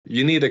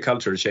You need a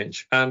culture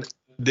change. And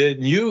the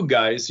new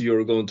guys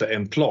you're going to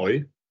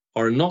employ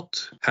are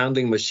not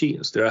handling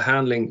machines. They're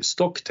handling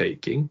stock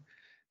taking.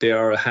 They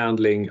are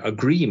handling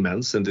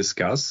agreements and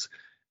discuss.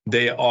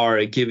 They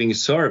are giving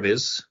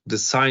service,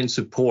 design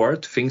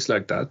support, things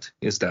like that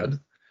instead.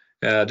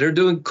 They're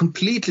doing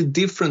completely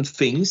different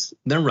things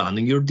than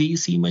running your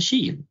DC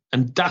machine.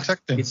 And that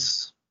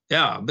is,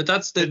 but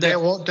that's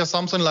there's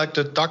something like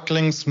the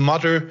duckling's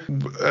mother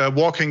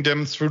walking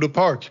them through the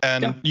park.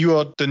 And you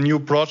are the new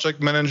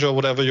project manager,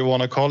 whatever you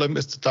want to call him,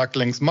 is the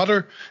duckling's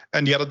mother.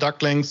 And the other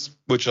ducklings,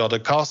 which are the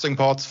casting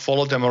parts,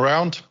 follow them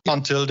around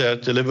until they're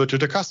delivered to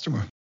the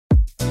customer.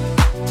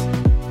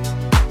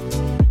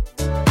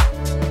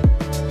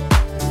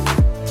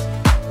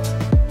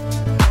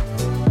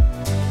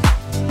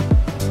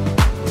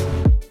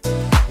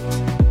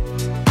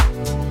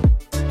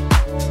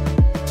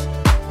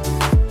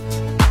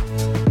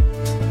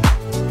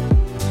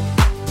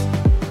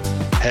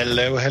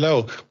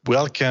 Hello.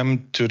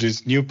 Welcome to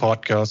this new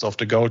podcast of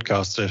the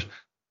Goldcaster.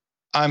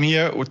 I'm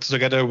here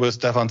together with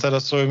Stefan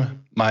Zetterström.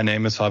 My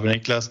name is Fabian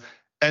Niklas.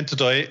 And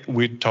today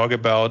we talk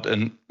about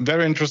a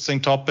very interesting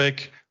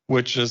topic,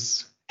 which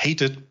is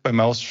hated by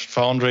most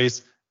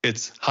foundries.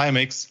 It's high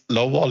mix,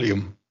 low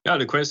volume. Yeah,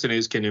 the question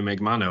is, can you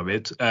make money of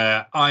it?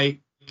 I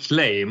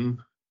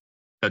claim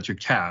that you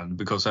can,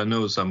 because I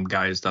know some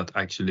guys that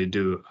actually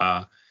do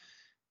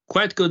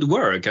quite good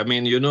work. I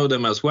mean, you know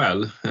them as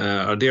well.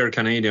 Our dear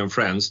Canadian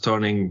friends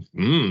turning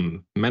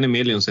many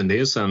millions in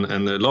this.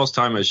 And the last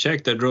time I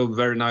checked, they drove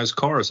very nice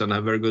cars and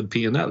have very good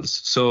P&Ls.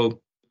 So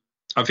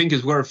I think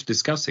it's worth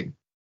discussing.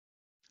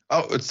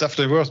 Oh, it's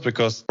definitely worth,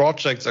 because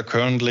projects are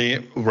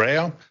currently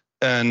rare.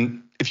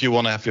 And if you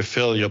want to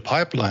fill your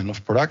pipeline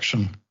of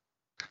production,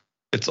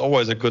 it's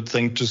always a good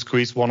thing to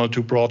squeeze one or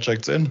two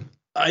projects in.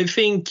 I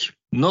think,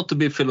 not to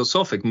be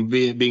philosophical,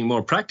 being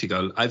more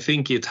practical, I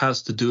think it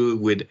has to do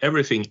with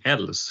everything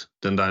else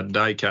than the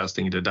die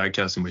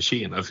casting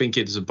machine. I think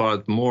it's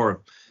about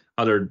more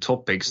other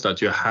topics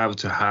that you have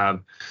to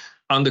have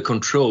under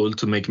control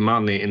to make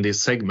money in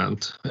this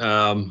segment.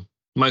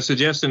 My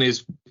suggestion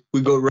is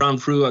we go run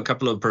through a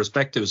couple of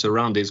perspectives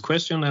around this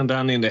question, and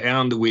then in the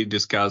end we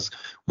discuss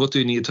what do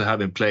you need to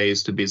have in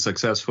place to be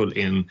successful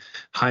in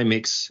high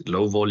mix,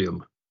 low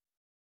volume.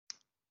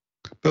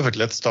 Perfect.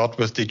 Let's start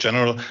with the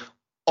general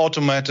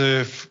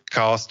automotive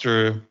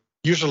caster.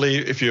 Usually,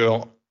 if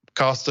you're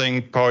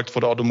casting parts for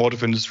the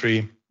automotive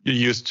industry, you're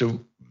used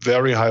to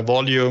very high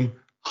volume,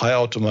 high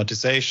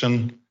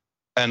automatization,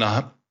 and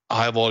a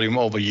high volume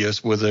over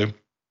years with a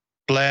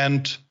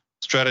planned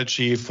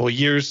strategy for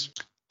years.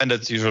 And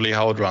that's usually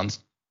how it runs.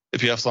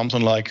 If you have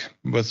something like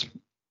with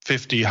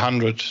 50,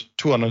 100,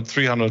 200,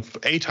 300,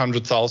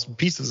 800,000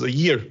 pieces a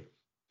year,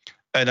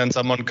 and then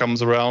someone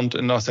comes around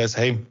and says,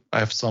 hey, I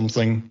have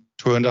something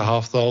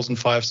 2,500,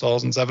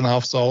 5,000,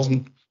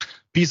 7,500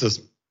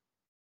 pieces.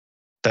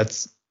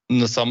 That's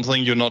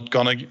something you're not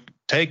going to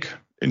take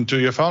into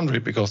your foundry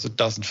because it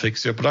doesn't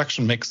fix your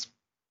production mix.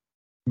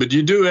 But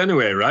you do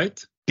anyway,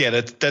 right? Yeah,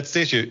 that's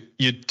the issue.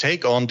 You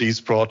take on these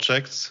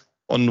projects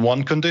on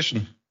one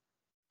condition: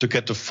 to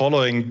get the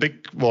following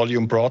big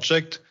volume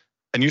project.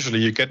 And usually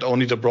you get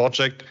only the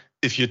project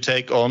if you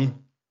take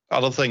on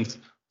other things.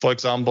 For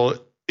example,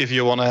 if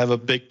you want to have a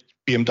big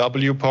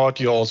BMW part,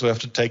 you also have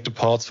to take the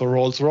parts for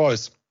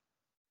Rolls-Royce.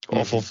 Or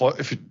if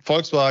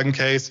Volkswagen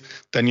case,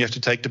 then you have to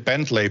take the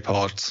Bentley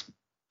parts.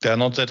 They're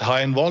not that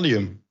high in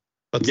volume.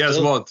 But guess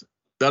what?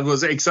 That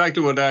was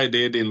exactly what I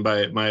did in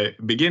my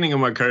beginning of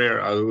my career.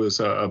 I was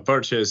a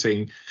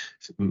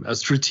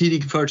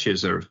strategic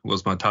purchaser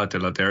was my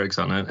title at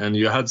Ericsson. And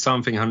you had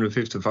something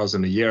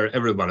 150,000 a year.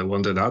 Everybody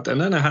wanted that. And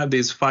then I had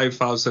this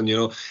 5,000,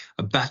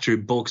 a battery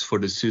box for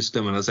the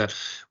system. And I said,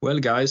 well,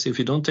 guys, if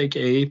you don't take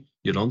A,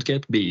 you don't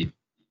get B.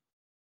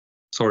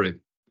 Sorry.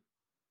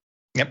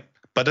 Yep.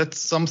 But it's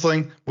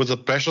something with a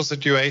pressure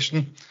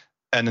situation.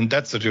 And in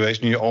that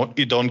situation,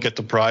 you don't get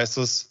the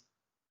prices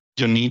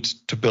you need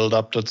to build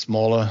up that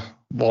smaller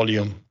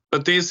volume.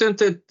 But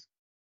isn't it?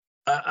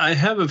 I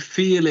have a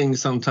feeling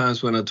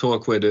sometimes when I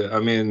talk with,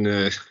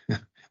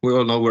 we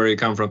all know where you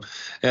come from.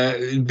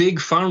 Big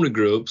foundry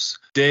groups,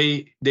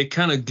 they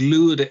kind of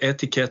glue the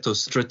etiquette of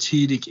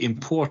strategic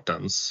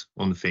importance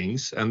on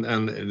things,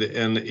 and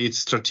it's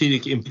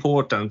strategic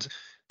important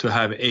to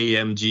have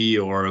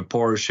AMG or a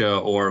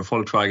Porsche or a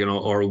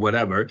Volkswagen or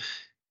whatever,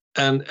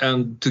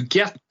 and to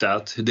get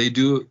that they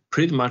do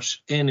pretty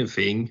much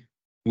anything,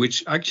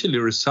 which actually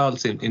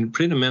results in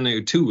pretty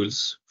many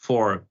tools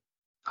for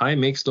high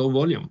mix, low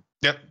volume.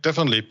 Yeah,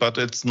 definitely. But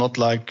it's not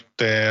like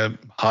the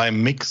high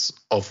mix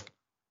of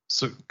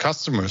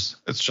customers.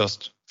 It's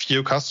just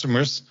few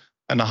customers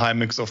and a high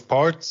mix of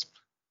parts.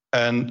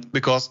 And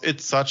because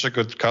it's such a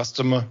good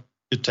customer,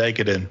 you take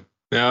it in.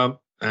 Yeah,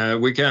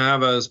 we can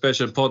have a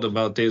special pod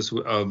about this,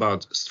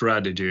 about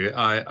strategy.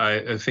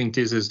 I think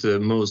this is the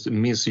most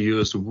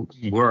misused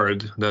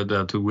word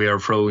that we are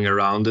throwing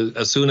around.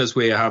 As soon as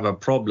we have a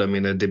problem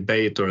in a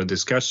debate or a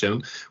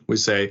discussion, we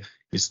say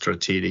it's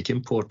strategic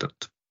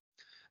important.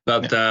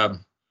 But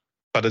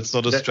it's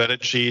not a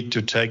strategy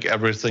to take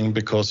everything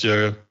because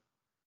you're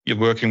you're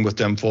working with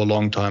them for a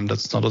long time.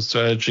 That's not a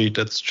strategy.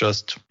 That's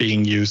just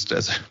being used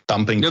as a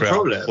dumping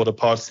ground for the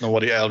parts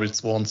nobody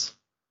else wants.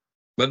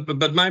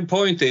 But my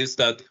point is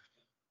that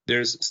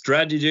there's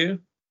strategy,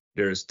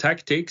 there's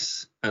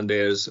tactics, and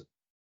there's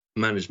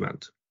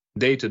management,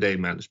 day-to-day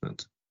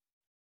management.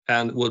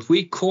 And what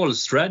we call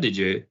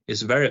strategy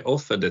is very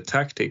often the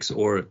tactics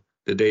or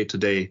the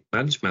day-to-day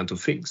management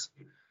of things.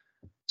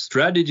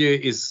 Strategy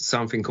is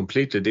something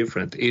completely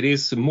different. It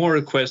is more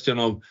a question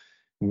of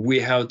we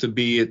have to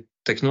be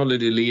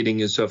technology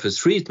leading in surface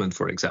treatment,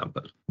 for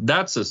example.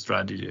 That's a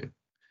strategy.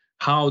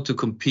 How to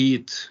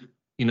compete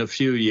in a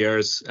few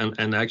years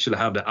and actually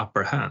have the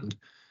upper hand.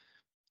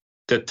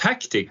 The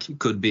tactic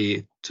could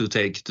be to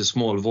take the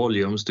small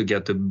volumes to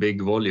get the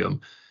big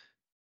volume.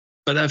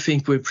 But I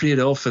think we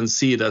pretty often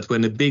see that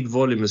when a big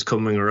volume is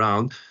coming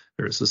around,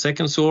 there's a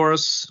second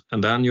source,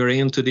 and then you're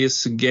into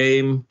this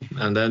game,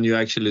 and then you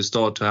actually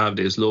start to have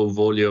this low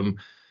volume,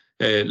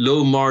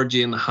 low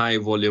margin, high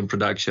volume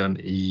production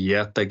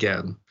yet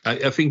again.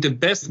 I think the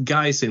best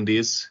guys in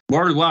this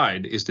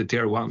worldwide is the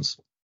tier ones.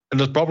 And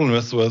the problem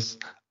with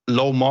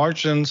low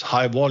margins,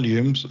 high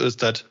volumes is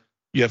that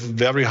you have a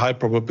very high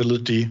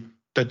probability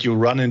that you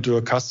run into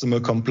a customer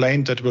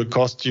complaint that will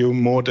cost you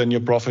more than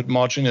your profit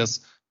margin is.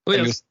 Oh,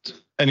 yes.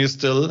 And you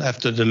still have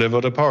to deliver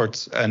the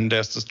parts, and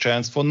there's this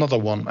chance for another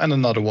one and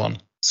another one.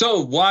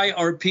 So why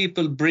are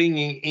people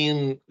bringing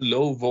in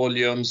low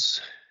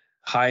volumes,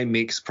 high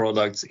mix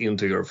products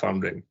into your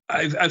foundry?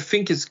 I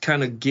think it's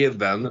kind of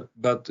given,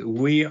 but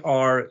we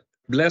are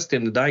blessed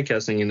in the die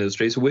casting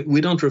industry, so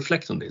we don't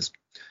reflect on this.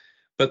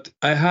 But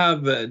I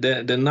have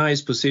the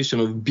nice position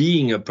of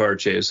being a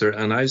purchaser,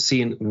 and I've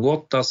seen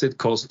what does it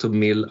cost to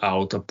mill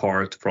out a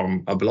part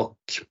from a block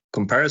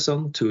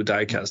comparison to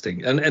die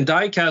casting. And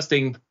die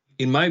casting,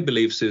 in my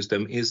belief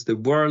system, is the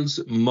world's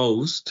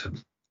most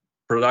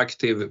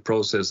productive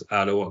process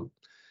at all.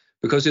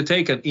 Because you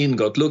take an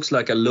ingot, looks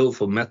like a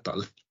loaf of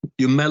metal,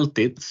 you melt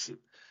it,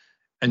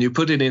 and you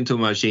put it into a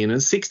machine,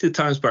 and 60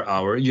 times per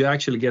hour, you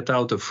actually get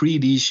out a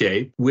 3D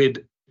shape with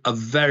a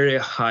very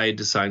high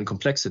design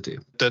complexity.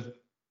 That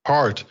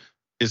part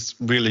is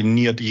really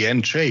near the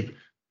end shape.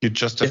 You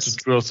just have to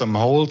drill some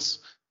holes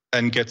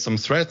and get some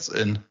threads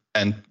in,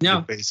 and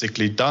you're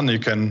basically done. You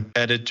can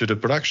add it to the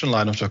production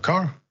line of the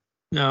car.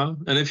 Yeah,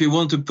 and if you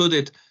want to put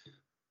it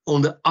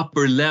on the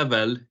upper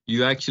level,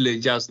 you actually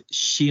just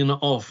sheen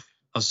off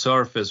a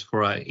surface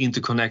for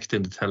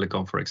interconnecting the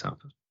telecom, for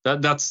example.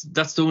 That's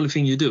the only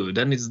thing you do.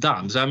 Then it's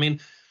done. So I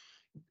mean,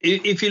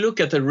 if you look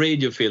at the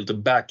radio filter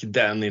back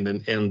then in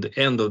the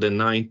end of the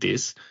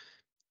 90s,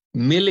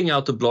 milling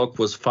out the block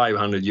was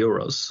 500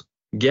 euros.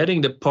 Getting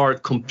the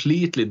part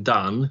completely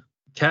done,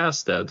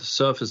 casted,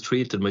 surface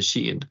treated,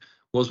 machined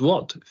was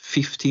what?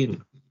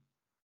 15.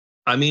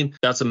 I mean,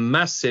 that's a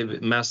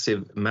massive,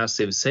 massive,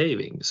 massive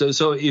saving.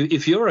 So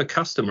if you're a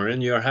customer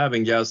and you're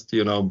having just,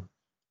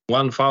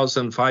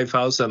 1,000,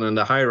 5,000, and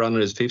the high runner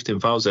is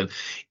 15,000,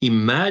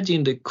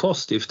 imagine the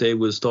cost if they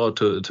will start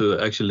to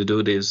actually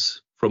do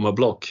this from a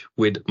block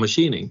with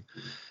machining.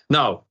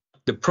 Now,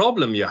 the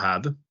problem you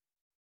have,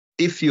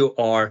 if you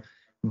are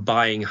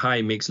buying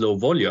high mix, low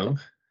volume,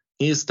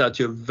 is that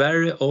you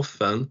very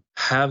often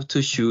have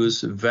to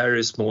choose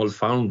very small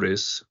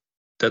foundries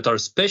that are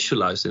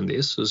specialized in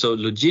this. So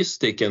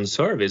logistic and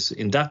service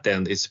in that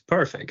end is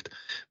perfect,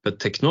 but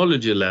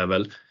technology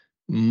level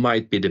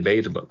might be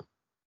debatable.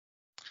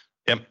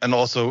 Yeah, and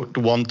also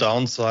the one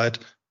downside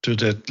to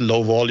the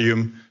low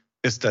volume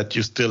is that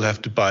you still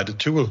have to buy the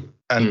tool.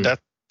 And that,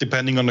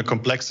 depending on the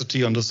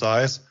complexity, on the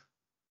size,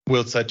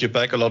 will set you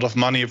back a lot of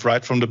money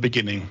right from the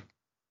beginning.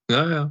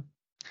 Yeah.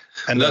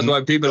 And that's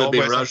why people have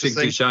been rushing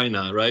to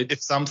China, right?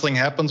 If something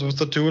happens with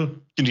the tool,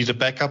 you need a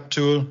backup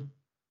tool.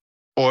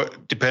 Or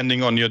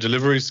depending on your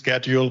delivery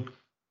schedule,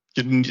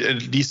 you need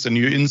at least a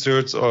new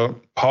inserts or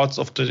parts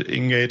of the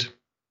ingot.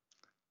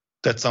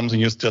 That's something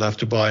you still have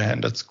to buy,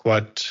 and that's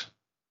quite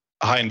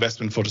a high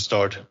investment for the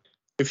start.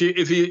 If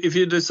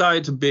you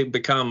decide to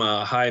become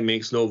a high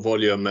mix, low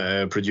volume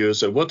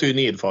producer, what do you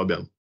need,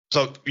 Fabian?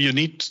 So you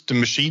need the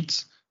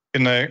machines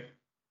in a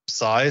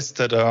size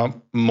that are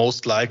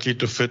most likely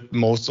to fit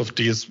most of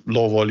these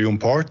low volume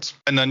parts.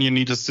 And then you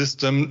need a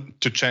system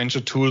to change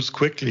the tools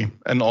quickly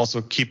and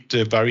also keep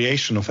the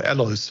variation of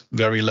alloys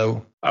very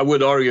low. I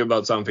would argue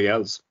about something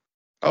else.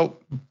 Oh,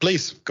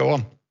 please, go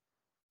on.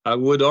 I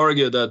would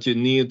argue that you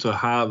need to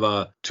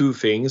have two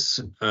things,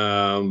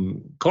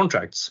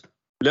 contracts.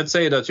 Let's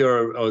say that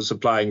you're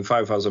supplying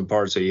 5,000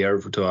 parts a year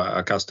to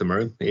a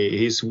customer.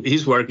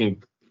 He's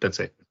working, let's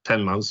say,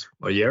 10 months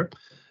a year.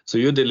 So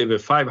you deliver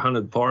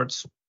 500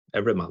 parts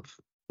every month.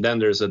 Then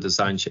there's a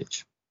design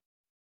change.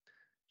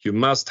 You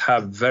must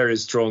have very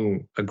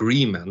strong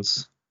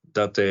agreements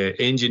that the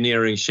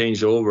engineering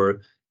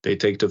changeover, they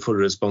take the full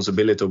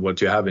responsibility of what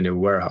you have in your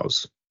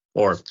warehouse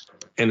or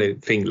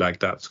anything like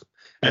that.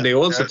 And they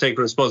also take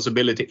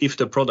responsibility if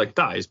the product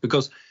dies,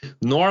 because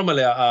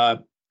normally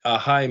a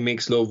high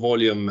mix, low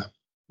volume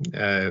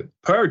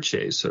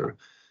purchaser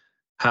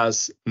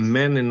has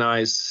many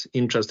nice,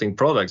 interesting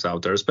products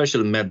out there,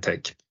 especially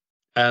medtech.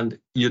 And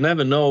you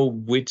never know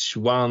which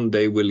one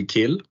they will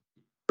kill,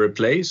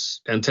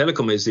 replace, and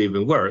telecom is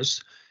even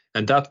worse.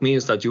 And that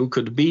means that you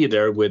could be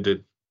there with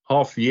a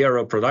half year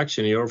of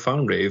production in your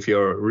foundry if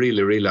you're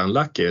really, really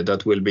unlucky.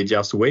 That will be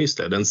just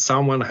wasted, and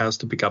someone has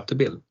to pick up the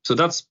bill. So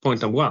that's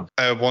point number one.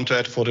 I want to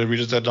add for the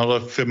readers that are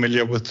not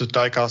familiar with the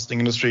die casting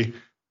industry,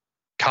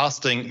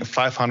 casting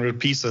 500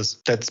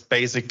 pieces, that's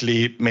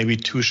basically maybe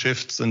 2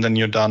 shifts and then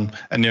you're done.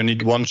 And you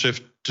need 1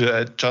 shift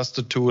to adjust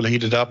the tool,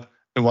 heat it up,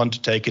 and 1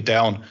 to take it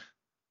down.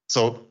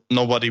 So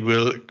nobody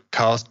will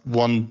cast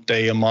 1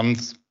 day a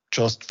month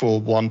just for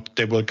one.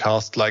 They will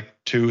cast like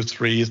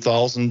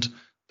 2,000-3,000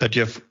 that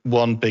you have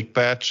 1 big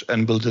batch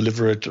and will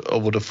deliver it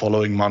over the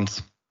following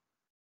month.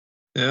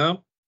 Yeah,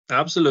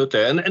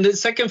 absolutely. And the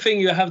second thing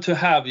you have to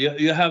have,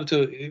 you have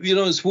to,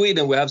 in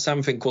Sweden we have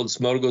something called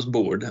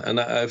smörgåsbord, and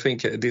I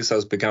think this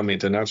has become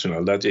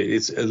international, that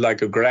it's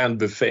like a grand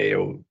buffet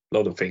of a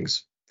lot of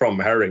things, from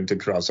herring to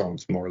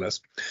croissants, more or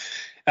less.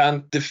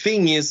 And the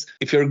thing is,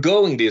 if you're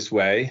going this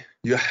way,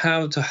 you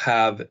have to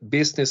have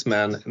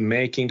businessmen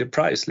making the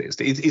price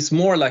list. It's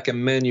more like a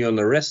menu in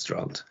a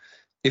restaurant.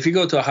 If you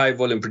go to a high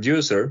volume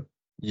producer,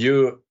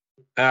 you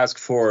ask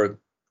for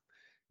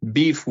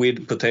beef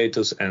with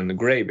potatoes and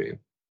gravy.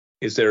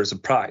 Is there a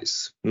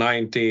price,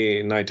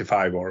 90,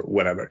 95 or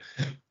whatever?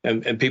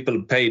 And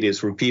people pay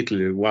this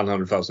repeatedly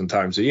 100,000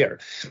 times a year.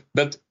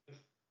 But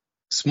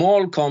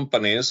small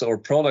companies or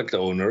product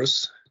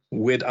owners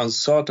with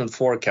uncertain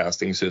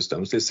forecasting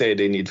systems, they say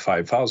they need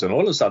 5,000.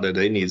 All of a sudden,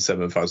 they need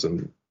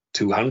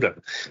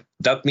 7,200.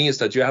 That means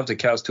that you have to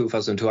cast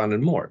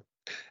 2,200 more.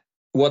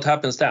 What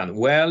happens then?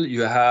 Well,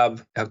 you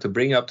have to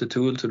bring up the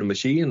tool to the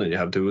machine, and you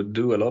have to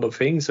do a lot of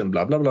things and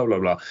blah, blah, blah, blah,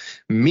 blah.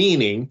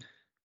 Meaning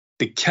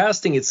the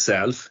casting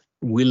itself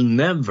will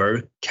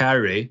never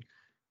carry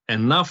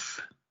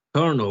enough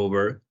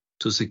turnover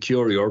to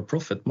secure your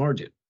profit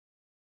margin.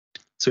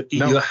 So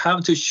you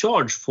have to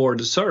charge for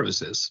the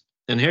services.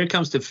 And here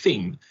comes the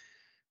thing.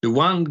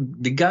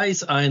 The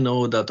guys I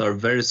know that are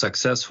very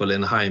successful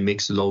in high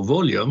mix, low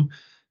volume,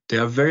 they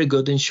are very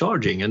good in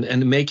charging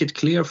and make it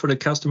clear for the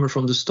customer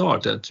from the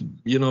start that,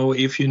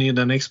 if you need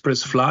an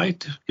express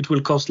flight, it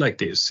will cost like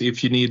this.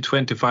 If you need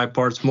 25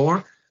 parts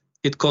more,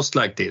 it costs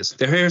like this.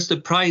 Here's the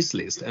price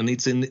list, and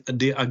it's in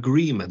the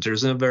agreement.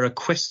 There's never a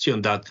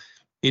question that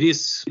it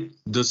is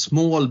the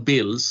small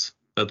bills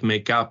that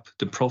make up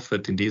the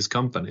profit in these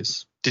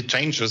companies. It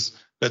changes.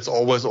 That's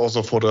always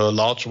also for the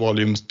large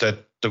volumes that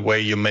the way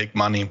you make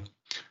money.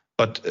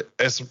 But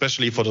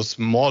especially for the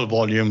small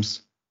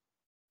volumes,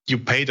 you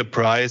pay the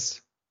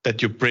price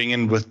that you bring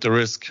in with the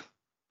risk,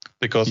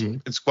 because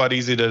it's quite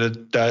easy that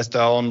it dies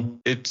down.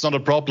 It's not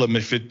a problem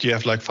if you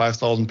have like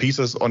 5,000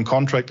 pieces on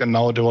contract and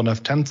now they want to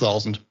have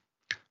 10,000.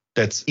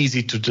 That's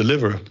easy to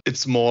deliver.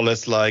 It's more or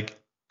less like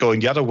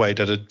going the other way,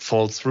 that it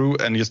falls through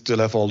and you still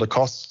have all the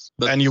costs.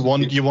 But and you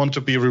want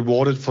to be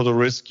rewarded for the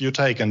risk you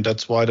take, and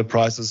that's why the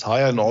price is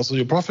higher and also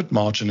your profit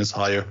margin is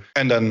higher.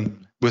 And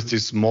then with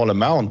this small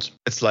amount,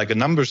 it's like a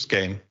numbers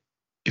game.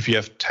 If you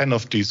have 10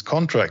 of these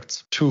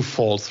contracts, 2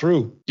 fall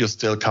through, you're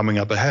still coming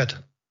up ahead.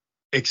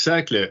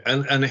 Exactly.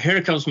 And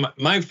here comes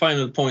my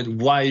final point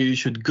why you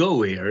should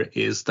go here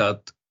is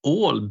that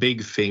all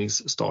big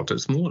things started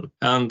small.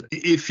 And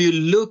if you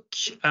look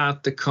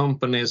at the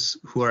companies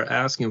who are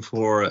asking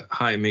for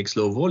high mix,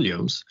 low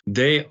volumes,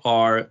 they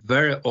are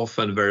very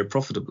often very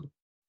profitable.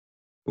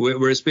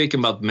 We're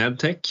speaking about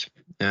medtech.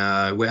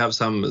 We have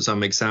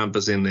some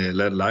examples in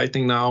LED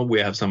lighting now.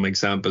 We have some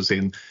examples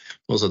in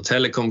also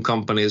telecom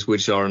companies,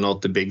 which are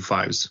not the big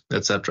fives,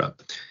 etc.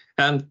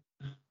 And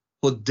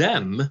for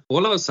them,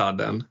 all of a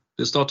sudden,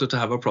 they started to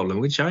have a problem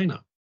with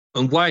China.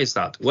 And why is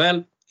that?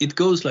 Well, it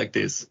goes like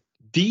this.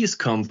 These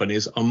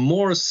companies are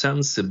more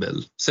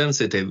sensitive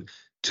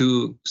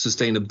to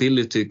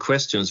sustainability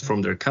questions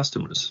from their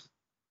customers.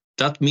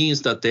 That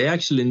means that they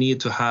actually need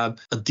to have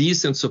a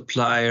decent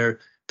supplier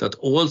that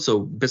also,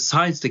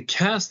 besides the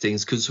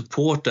castings, could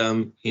support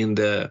them in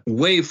the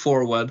way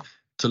forward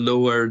to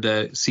lower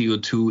the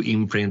CO2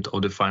 imprint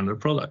of the final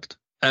product.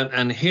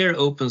 And here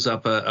opens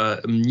up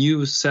a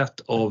new set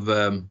of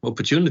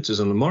opportunities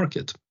on the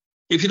market.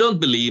 If you don't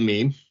believe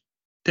me,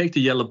 take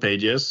the yellow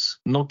pages,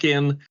 knock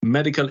in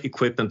medical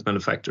equipment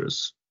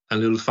manufacturers,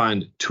 and you'll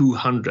find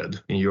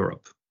 200 in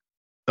Europe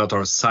that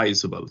are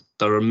sizable,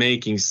 that are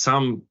making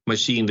some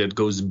machine that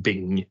goes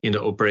bing in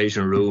the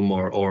operation room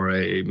or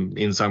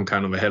in some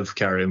kind of a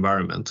healthcare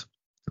environment.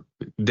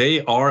 They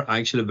are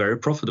actually very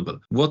profitable.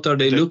 What are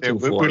they looking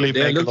for?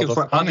 They're looking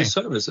for other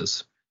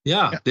services.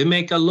 Yeah, they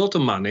make a lot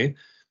of money.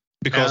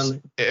 Because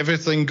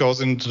everything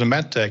goes into the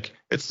medtech.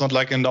 It's not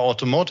like in the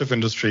automotive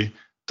industry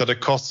that the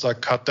costs are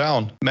cut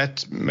down.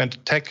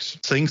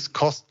 Medtech things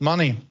cost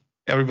money.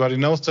 Everybody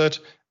knows that,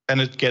 and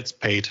it gets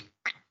paid.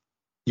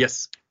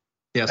 Yes.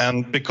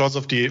 And because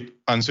of the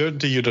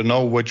uncertainty, you don't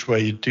know which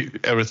way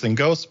everything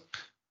goes,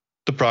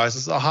 the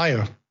prices are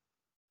higher.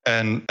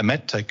 And a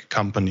medtech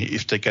company,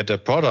 if they get a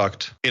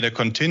product in a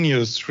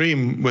continuous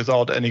stream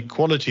without any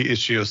quality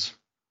issues,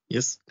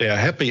 yes, they are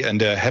happy,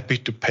 and they're happy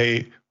to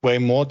pay way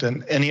more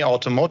than any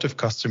automotive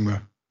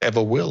customer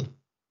ever will.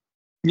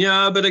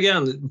 Yeah, but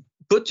again,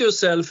 put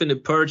yourself in a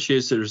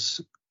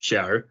purchaser's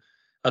chair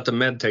at a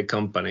medtech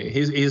company.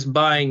 He's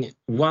buying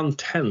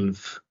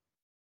 1/10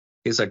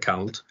 his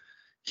account.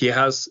 He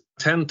has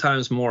 10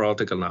 times more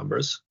article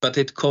numbers, but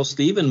it costs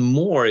even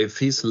more if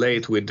he's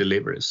late with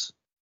deliveries.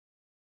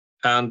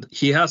 And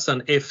he has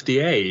an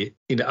FDA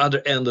in the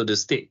other end of the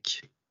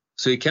stick.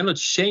 So he cannot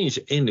change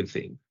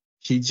anything.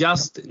 He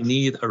just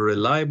needs a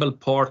reliable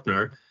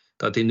partner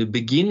that in the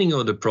beginning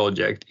of the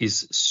project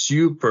is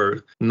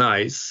super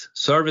nice,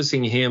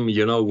 servicing him,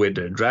 with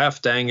the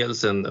draft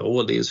angles and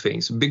all these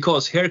things.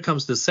 Because here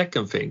comes the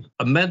second thing.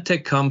 A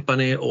medtech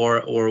company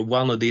or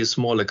one of these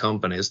smaller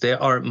companies, they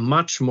are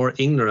much more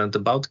ignorant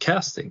about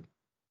casting.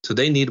 So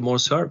they need more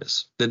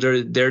service.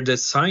 Their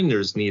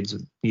designers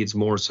needs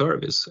more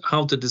service.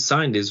 How to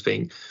design this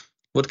thing.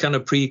 What kind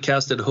of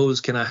pre-casted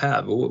hose can I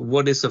have?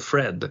 What is a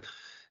thread?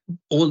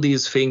 All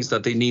these things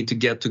that they need to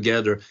get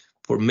together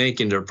for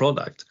making their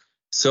product.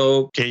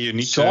 So you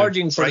need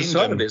charging for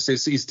service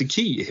is the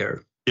key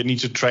here. You need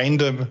to train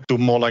them to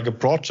more like a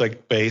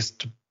project-based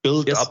to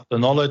build up the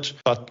knowledge.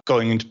 But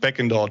going back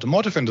in the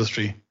automotive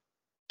industry,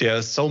 there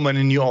are so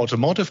many new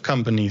automotive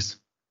companies.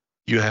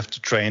 You have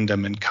to train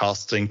them in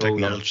casting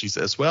technologies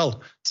as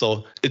well.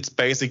 So it's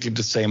basically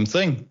the same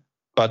thing.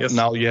 But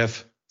now you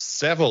have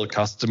several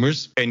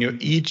customers and you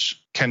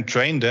each can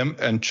train them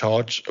and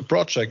charge a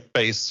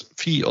project-based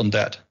fee on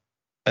that.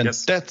 And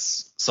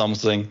that's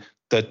something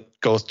that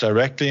goes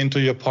directly into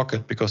your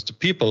pocket because the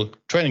people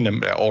training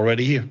them are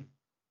already here.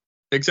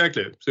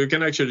 Exactly. So you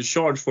can actually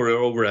charge for your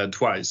overhead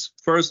twice.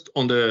 First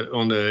in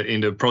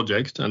the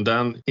project and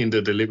then in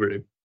the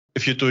delivery.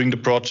 If you're doing the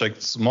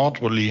project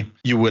smartly,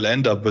 you will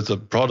end up with a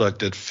product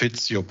that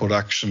fits your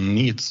production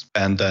needs,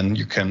 and then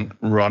you can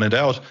run it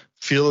out,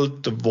 fill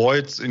the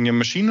voids in your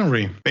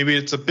machinery. Maybe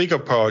it's a bigger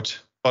part,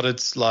 but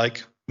it's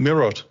like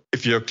mirrored.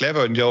 If you're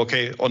clever and you're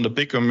okay on the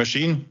bigger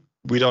machine,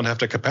 we don't have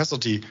the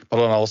capacity,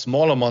 but on our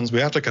smaller ones, we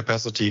have the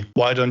capacity.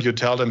 Why don't you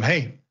tell them,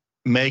 hey,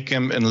 make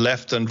them in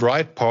left and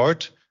right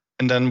part,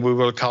 and then we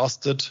will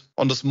cast it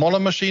on the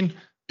smaller machine.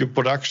 Your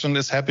production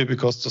is happy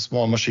because the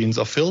small machines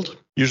are filled.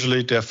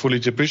 Usually they're fully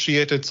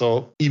depreciated,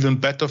 so even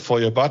better for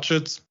your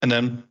budgets, and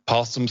then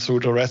pass them through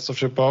the rest of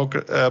your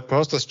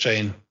process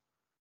chain.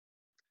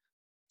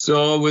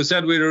 So we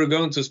said we were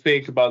going to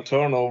speak about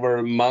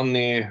turnover,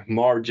 money,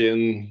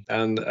 margin,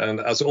 and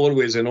as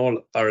always in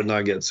all our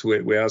nuggets,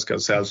 we ask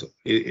ourselves,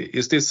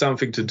 is this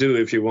something to do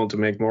if you want to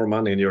make more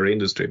money in your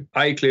industry?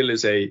 I clearly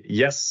say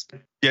yes.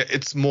 Yeah,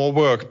 it's more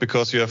work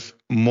because you have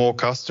more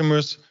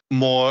customers,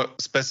 more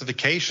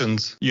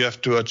specifications you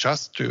have to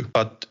adjust to.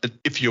 But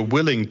if you're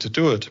willing to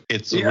do it,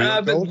 it's a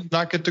real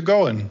nugget to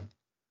go in.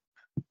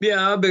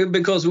 Yeah,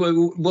 because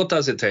what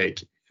does it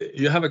take?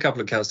 You have a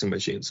couple of casting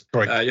machines.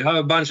 Correct. You have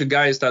a bunch of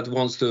guys that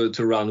wants to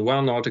run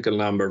one article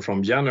number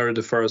from January the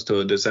 1st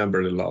to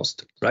December the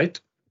last, right?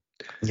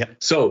 Yeah.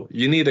 So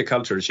you need a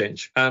culture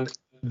change. And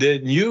the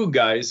new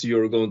guys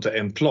you're going to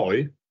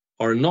employ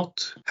are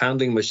not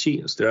handling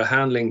machines. They're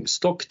handling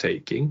stock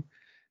taking.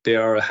 They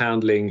are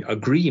handling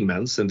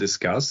agreements and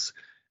discuss.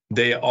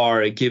 They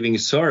are giving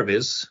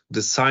service,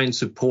 design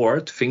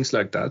support, things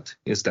like that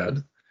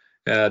instead.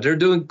 They're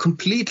doing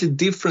completely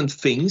different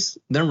things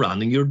than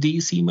running your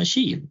DC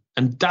machine.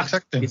 And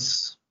that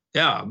is,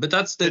 but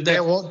that's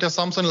there's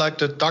something like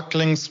the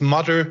duckling's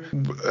mother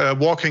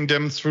walking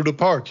them through the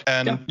park.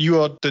 And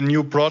you are the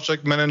new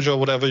project manager,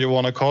 whatever you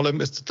want to call him,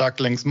 is the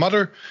duckling's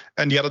mother.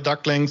 And the other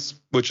ducklings,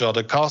 which are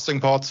the casting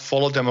parts,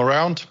 follow them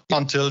around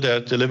until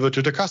they're delivered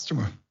to the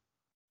customer.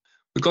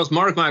 Because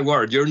mark my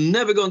word, you're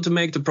never going to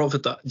make the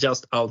profit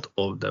just out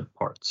of the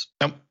parts.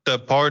 The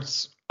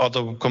parts are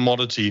the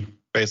commodity,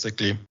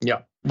 basically.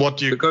 Yeah.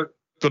 What you going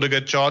to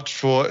get charged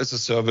for is a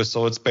service.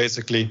 So it's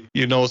basically,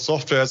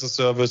 software as a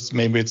service.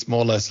 Maybe it's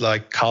more or less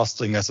like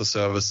casting as a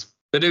service.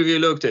 But if you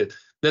looked at,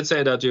 let's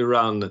say that you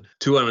run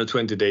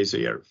 220 days a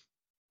year.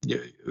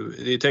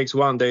 It takes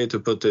 1 day to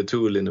put the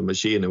tool in the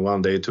machine and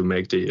 1 day to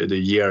make the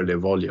yearly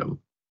volume.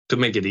 To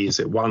make it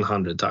easy,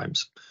 100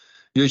 times.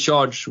 You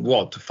charge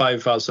what?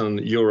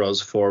 5,000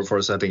 euros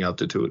for setting up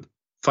the tool.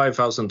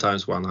 5,000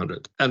 times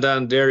 100. And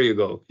then there you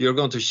go. You're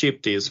going to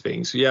ship these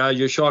things. Yeah,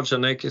 you charge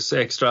an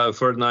extra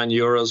 39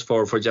 euros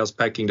for just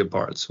packing the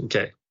parts.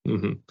 Okay.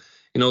 Mm-hmm.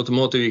 In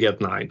automotive, you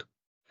get 9.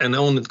 And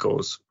on it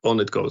goes, on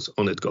it goes,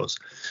 on it goes.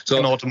 So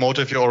in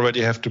automotive, you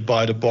already have to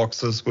buy the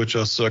boxes which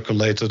are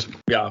circulated.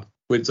 Yeah,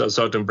 with a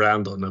certain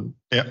brand on them.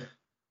 Yeah.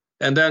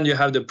 And then you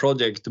have the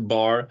project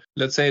bar.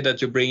 Let's say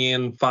that you bring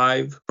in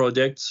 5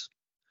 projects.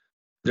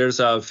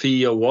 There's a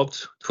fee of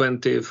what?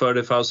 20,000,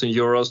 30,000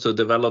 euros to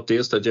develop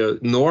this that you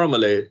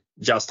normally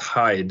just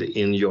hide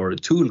in your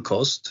tool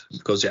cost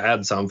because you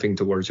add something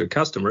towards your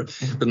customer.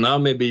 Mm-hmm. But now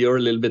maybe you're a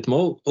little bit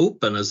more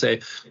open and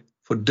say,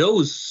 for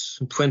those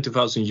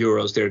 20,000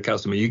 euros, dear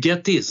customer, you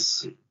get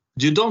this.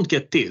 You don't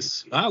get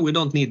this. We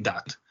don't need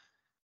that.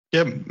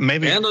 Yeah,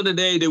 maybe. At the end of the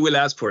day, they will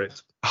ask for it.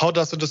 How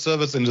does it the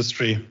service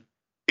industry?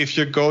 If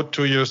you go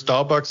to your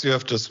Starbucks, you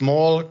have the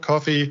small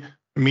coffee,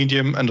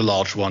 medium, and the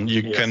large one.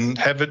 You can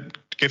have it.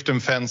 Give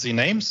them fancy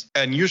names.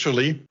 And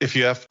usually, if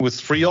you have with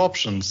 3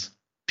 options,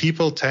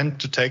 people tend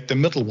to take the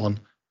middle one.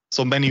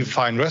 So many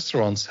fine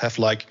restaurants have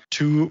like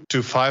 2,000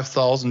 to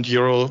 5,000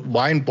 euro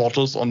wine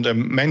bottles on their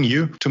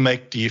menu to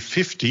make the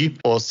 50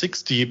 or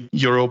 60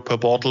 euro per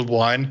bottle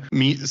wine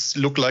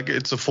look like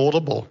it's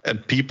affordable.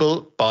 And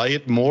people buy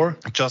it more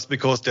just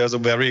because there's a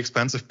very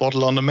expensive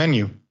bottle on the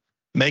menu.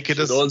 Make it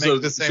the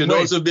same should way.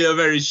 also be a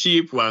very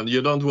cheap one.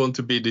 You don't want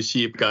to be the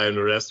cheap guy in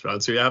a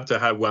restaurant, so you have to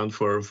have one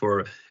for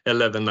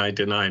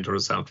 $11.99 or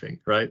something,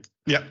 right?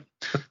 Yeah.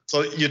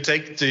 So you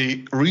take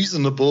the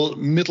reasonable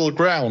middle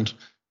ground.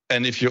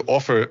 And if you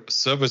offer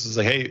services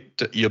like, hey,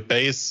 your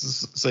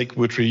basic,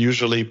 which we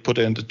usually put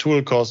in the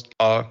tool cost,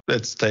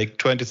 let's take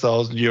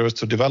 20,000 euros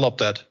to develop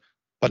that.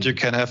 But you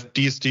can have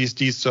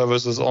these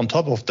services on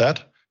top of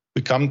that.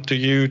 We come to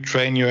you,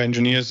 train your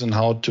engineers in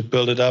how to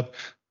build it up.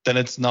 Then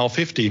it's now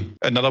 50.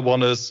 Another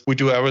one is we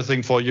do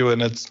everything for you,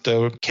 and it's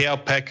the care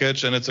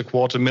package, and it's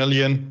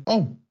 $250,000.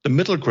 Oh, the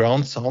middle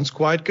ground sounds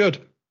quite good.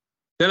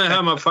 Then I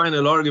have my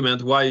final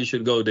argument why you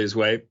should go this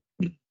way.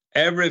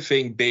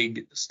 Everything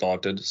big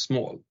started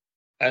small.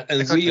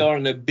 And exactly. We are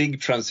in a big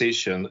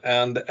transition.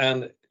 And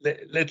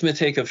let me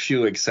take a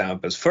few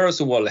examples. First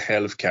of all,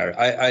 healthcare.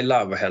 I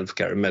love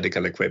healthcare,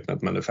 medical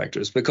equipment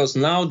manufacturers, because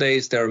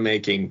nowadays they're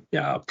making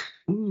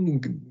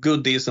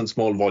good, decent,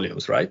 small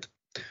volumes, right?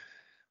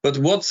 But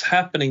what's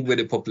happening with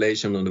the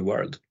population in the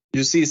world?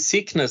 You see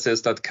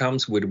sicknesses that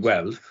comes with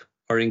wealth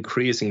are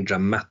increasing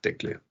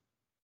dramatically.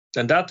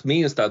 And that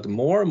means that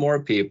more and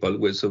more people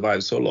will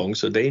survive so long,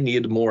 so they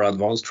need more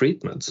advanced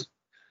treatments.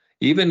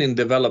 Even in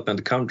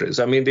development countries.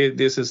 I mean,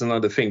 this is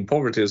another thing.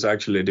 Poverty is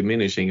actually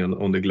diminishing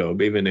on the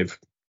globe, even if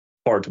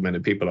far too many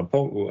people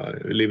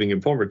are living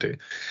in poverty.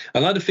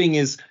 Another thing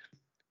is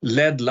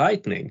LED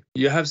lighting.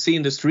 You have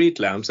seen the street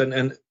lamps,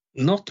 and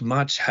not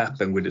much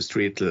happened with the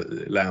street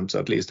lamps,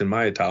 at least in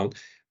my town.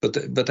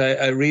 But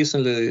I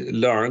recently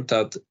learned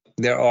that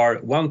there are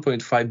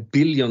 1.5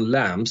 billion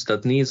lamps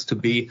that needs to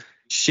be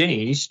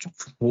changed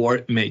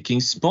for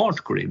making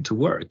smart grid to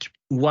work.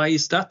 Why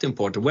is that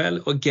important?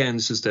 Well, again,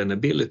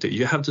 sustainability.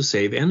 You have to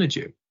save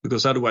energy,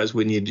 because otherwise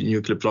we need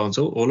nuclear plants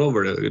all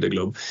over the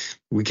globe.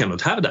 We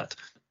cannot have that.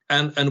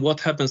 And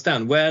what happens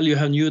then? Well, you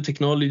have new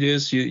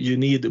technologies, you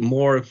need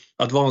more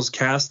advanced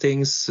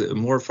castings,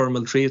 more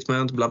thermal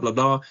treatment, blah, blah,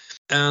 blah.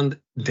 And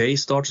they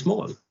start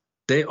small.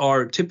 They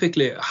are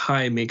typically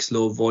high mix,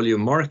 low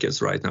volume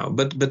markets right now.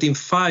 But in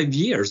 5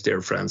 years,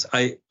 dear friends,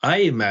 I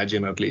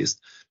imagine at least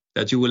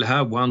that you will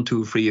have 1,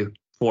 2, 3,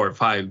 4,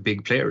 5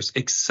 big players,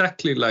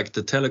 exactly like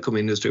the telecom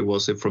industry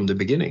was from the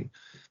beginning.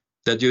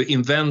 That you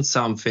invent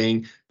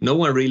something, no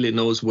one really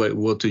knows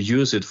what to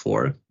use it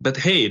for. But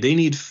hey, they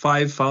need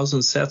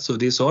 5,000 sets of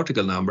this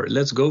article number.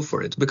 Let's go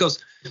for it. Because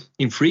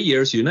in 3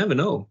 years, you never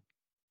know.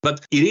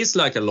 But it is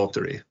like a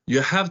lottery. You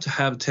have to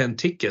have 10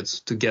 tickets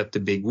to get the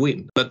big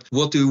win. But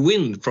what you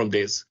win from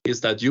this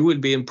is that you will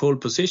be in pole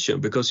position,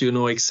 because you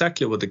know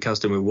exactly what the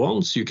customer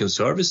wants. You can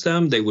service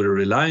them. They will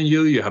rely on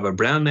you. You have a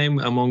brand name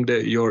among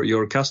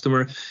your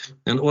customer.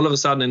 And all of a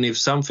sudden, if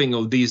something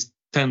of these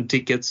 10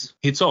 tickets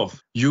hits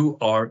off, you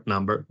are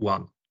number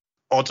one.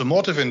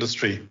 Automotive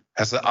industry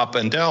has an up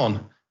and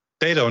down.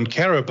 They don't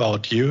care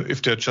about you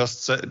if they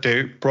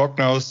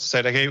prognose,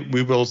 say, hey,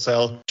 we will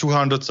sell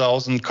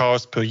 200,000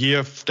 cars per year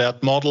of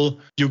that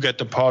model. You get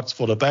the parts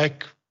for the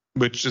back,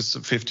 which is a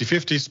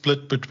 50-50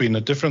 split between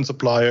a different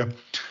supplier.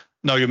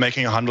 Now you're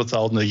making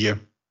 100,000 a year.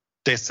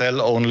 They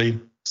sell only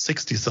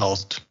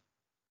 60,000.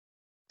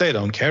 They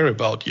don't care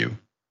about you.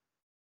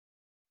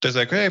 They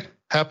say, hey,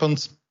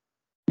 happens.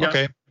 Yeah.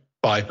 Okay,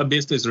 bye. A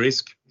business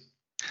risk.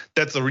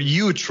 That's a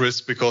huge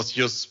risk, because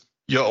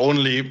your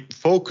only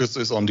focus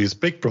is on these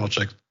big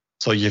projects.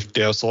 So if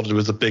they are sorted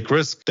with a big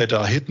risk that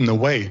are hidden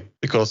away,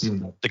 because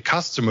the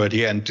customer at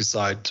the end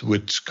decides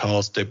which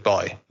cars they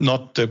buy.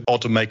 Not the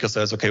automaker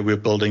says, okay, we're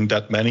building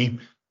that many.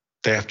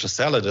 They have to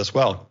sell it as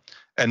well.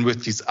 And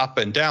with these up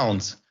and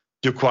downs,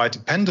 you're quite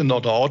dependent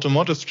on the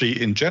automotive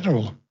industry in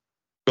general.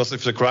 Because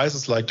if the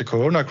crisis like the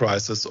Corona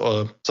crisis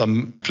or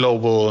some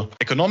global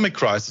economic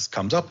crisis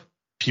comes up,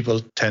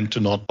 people tend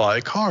to not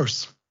buy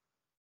cars.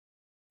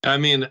 I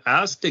mean,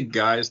 ask the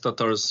guys that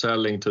are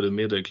selling to the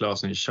middle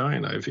class in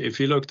China. If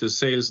you look at the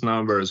sales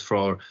numbers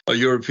for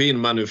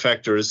European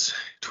manufacturers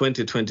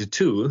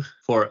 2022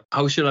 for,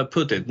 how should I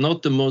put it,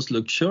 not the most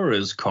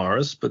luxurious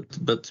cars,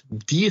 but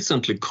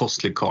decently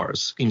costly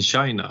cars in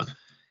China,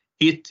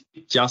 it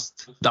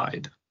just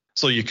died.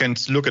 So you can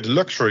look at the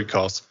luxury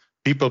cars.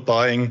 People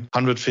buying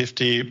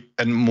 150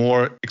 and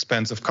more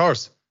expensive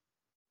cars.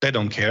 They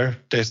don't care.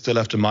 They still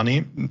have the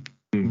money,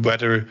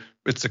 whether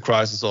it's a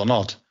crisis or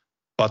not.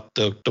 But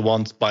the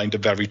ones buying the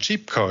very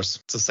cheap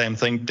cars, it's the same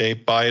thing. They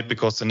buy it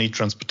because they need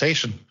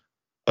transportation.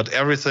 But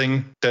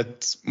everything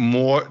that's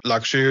more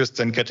luxurious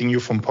than getting you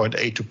from point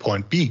A to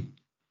point B,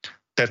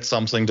 that's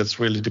something that's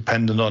really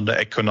dependent on the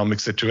economic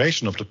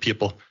situation of the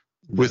people.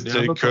 With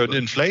the current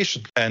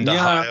inflation and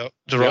the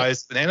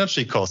rise in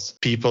energy costs,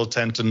 people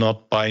tend to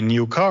not buy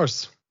new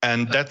cars.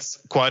 And that's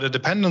quite a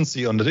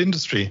dependency on the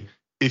industry.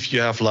 If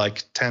you have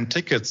like 10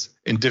 tickets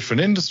in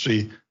different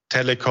industry,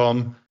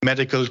 telecom,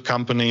 medical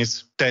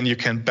companies, then you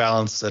can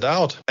balance that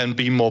out and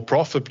be more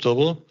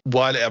profitable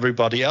while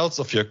everybody else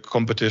of your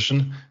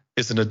competition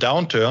is in a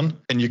downturn,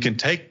 and you can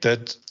take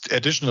that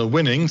additional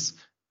winnings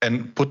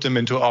and put them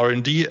into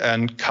R&D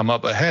and come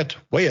up ahead,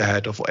 way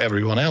ahead of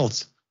everyone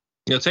else.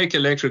 Yeah, take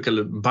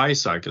electrical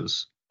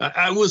bicycles.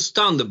 I was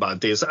stunned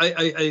about this.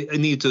 I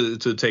need to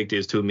take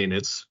these 2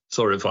 minutes.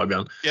 Sorry,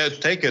 Fabian. Yeah,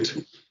 take it.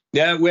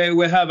 Yeah,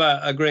 we have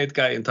a great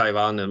guy in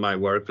Taiwan in my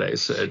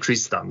workplace,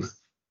 Tristan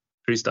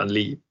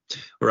Lee,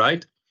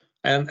 right?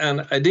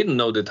 And I didn't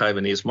know the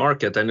Taiwanese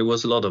market, and it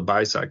was a lot of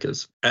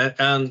bicycles.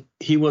 And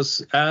he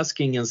was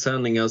asking and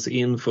sending us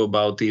info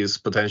about these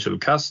potential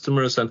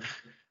customers. And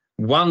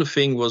one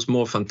thing was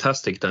more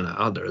fantastic than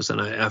others,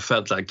 and I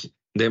felt like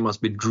they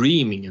must be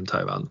dreaming in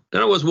Taiwan.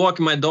 Then I was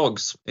walking my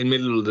dogs in the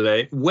middle of the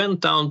day, went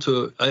down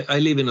to, I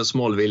live in a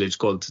small village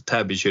called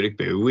Täby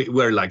Kyrkby.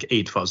 We're like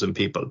 8,000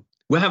 people.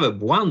 We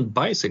have one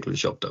bicycle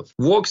shop though.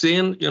 Walks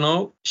in,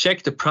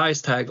 check the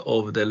price tag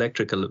of the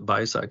electrical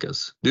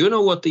bicycles. Do you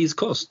know what these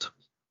cost?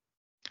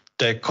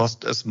 They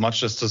cost as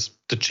much as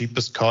the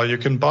cheapest car you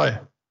can buy.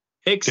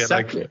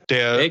 Exactly.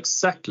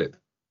 Exactly.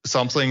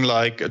 Something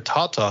like a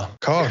Tata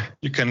car.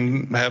 You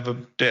can have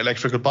the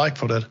electrical bike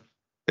for that.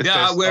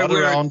 We're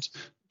around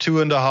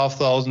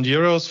 2,500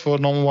 euros for a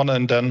normal one,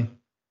 and then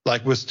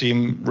like with the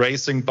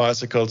racing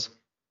bicycles,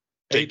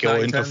 they go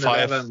into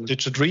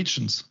 5-digit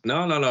regions.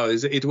 No.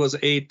 It was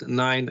 8,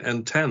 9,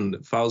 and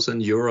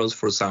 10,000 euros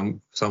for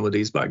some of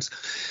these bikes,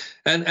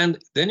 and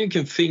then you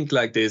can think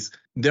like this.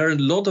 There are a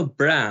lot of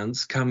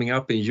brands coming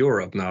up in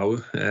Europe now.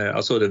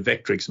 I saw the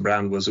Vectrix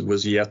brand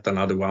was yet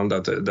another one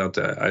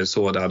that I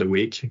saw the other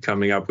week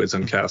coming up with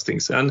some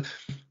castings, and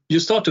you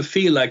start to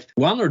feel like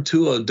one or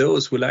two of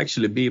those will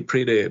actually be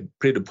pretty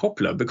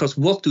popular, because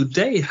what do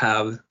they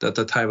have that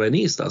the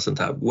Taiwanese doesn't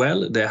have?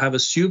 Well, they have a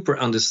super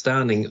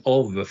understanding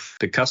of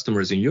the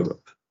customers in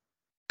Europe.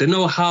 They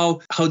know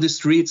how the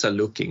streets are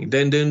looking.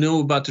 Then they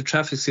know about the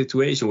traffic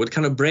situation, what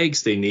kind of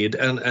brakes they need,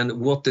 and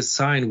what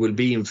design will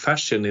be in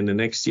fashion in the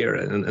next year,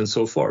 and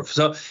so forth.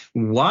 So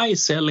why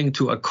selling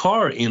to a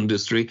car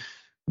industry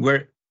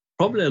where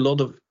probably a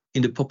lot of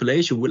in the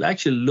population will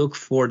actually look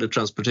for the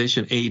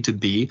transportation A to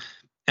B,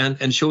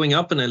 and showing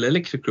up on an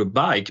electrical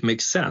bike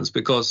makes sense,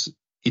 because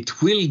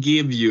it will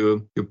give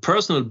you, your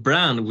personal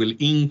brand will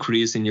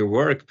increase in your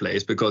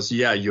workplace, because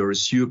you're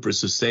super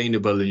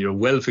sustainable and you're a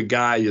wealthy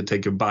guy, you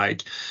take a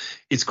bike.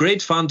 It's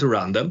great fun to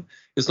run them.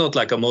 It's not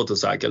like a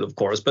motorcycle, of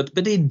course, but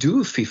they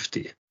do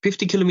 50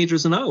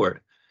 kilometers an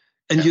hour.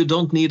 And you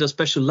don't need a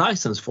special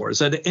license for it.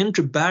 So the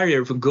entry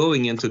barrier for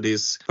going into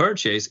this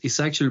purchase is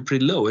actually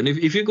pretty low. And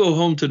if you go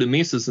home to the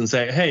missus and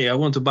say, hey, I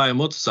want to buy a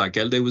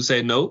motorcycle, they will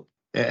say no.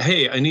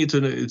 Hey, I need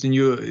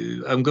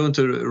to. I'm going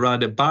to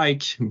ride a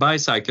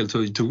bicycle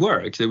to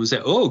work. They will say,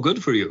 "Oh,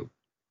 good for you,"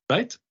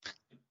 right?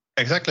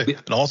 Exactly.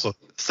 And also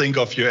think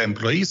of your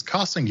employees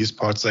casting these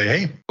parts. Say,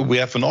 hey, we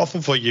have an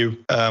offer for you.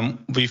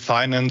 We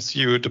finance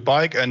you the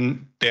bike,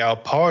 and there are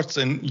parts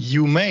and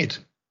you made.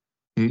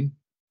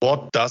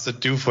 What does it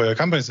do for your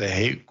company? Say,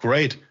 hey,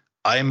 great.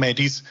 I made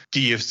these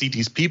DFC.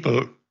 These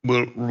people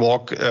will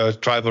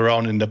drive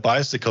around in the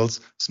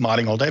bicycles,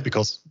 smiling all day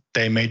because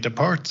they made the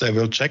parts. They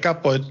will check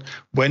up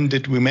when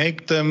did we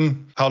make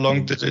them, how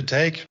long did it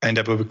take, and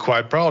they will be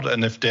quite proud.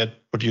 And if they're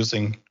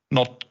producing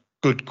not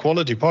good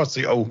quality parts,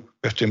 they we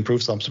have to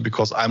improve something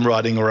because I'm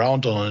riding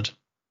around on it.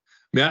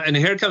 Yeah, and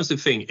here comes the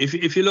thing.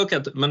 If you look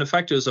at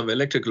manufacturers of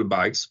electrical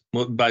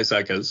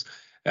bicycles,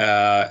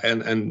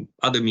 and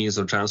other means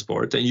of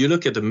transport, and you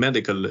look at the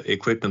medical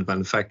equipment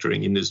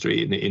manufacturing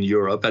industry in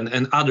Europe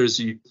and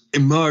others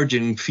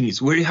emerging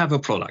things where you have a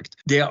product,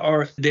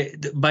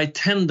 by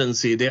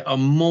tendency they are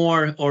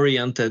more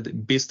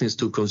oriented business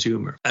to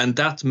consumer, and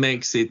that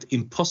makes it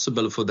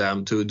impossible for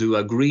them to do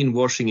a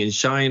greenwashing in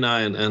China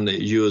and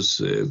use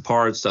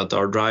parts that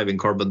are driving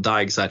carbon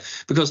dioxide,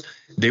 because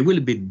they will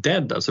be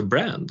dead as a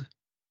brand.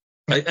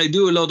 I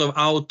do a lot of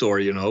outdoor,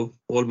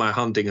 all my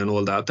hunting and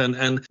all that.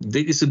 And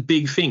it's a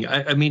big thing.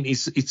 I mean,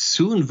 it's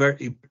soon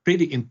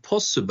pretty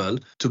impossible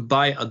to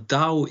buy a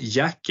Dow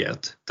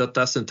jacket that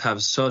doesn't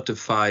have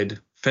certified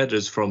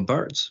feathers from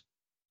birds.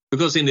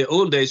 Because in the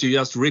old days, you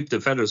just ripped the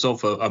feathers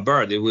off a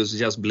bird. It was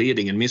just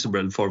bleeding and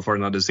miserable for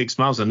another 6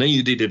 months. And then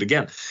you did it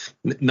again.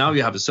 Now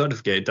you have a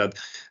certificate that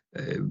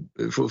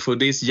for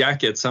this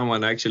jacket,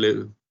 someone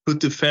actually put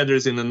the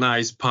feathers in a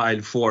nice pile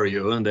for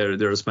you, and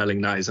they're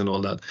smelling nice and all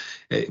that.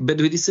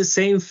 But it's the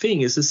same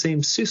thing. It's the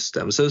same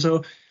system.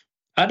 So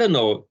I don't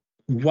know.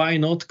 Why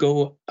not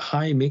go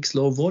high mix,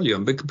 low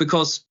volume?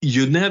 Because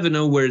you never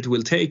know where it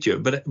will take you.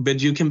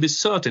 But you can be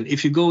certain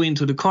if you go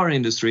into the car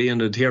industry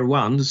and the tier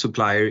 1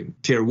 supplier,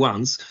 tier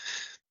 1s,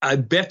 I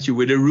bet you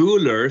with a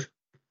ruler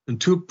and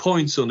 2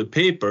 points on the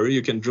paper,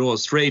 you can draw a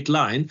straight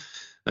line.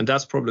 And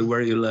that's probably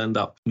where you'll end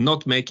up.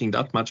 Not making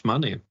that much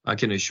money, I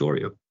can assure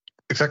you.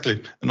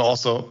 Exactly. And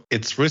also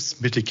it's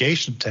risk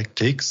mitigation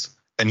tactics.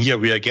 And here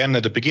we are again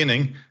at the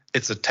beginning.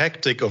 It's a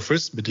tactic of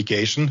risk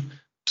mitigation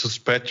to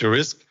spread your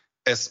risk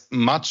as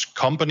much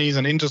companies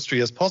and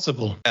industry as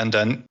possible. And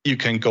then you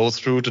can go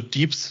through the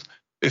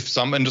If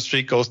some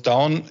industry goes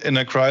down in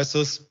a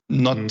crisis,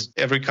 not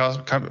every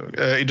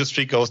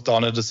industry goes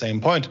down at the same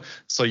point.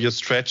 So you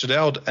stretch it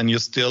out and you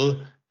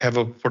still have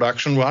a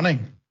production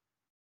running.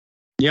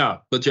 Yeah,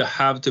 but you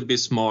have to be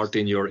smart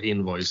in your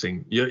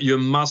invoicing. You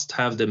must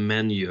have the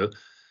menu.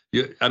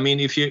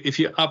 If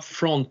you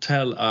upfront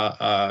tell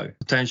a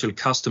potential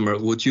customer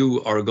what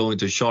you are going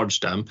to charge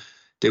them,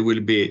 they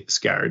will be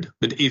scared.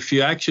 But if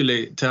you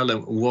actually tell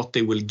them what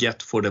they will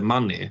get for the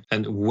money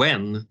and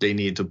when they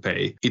need to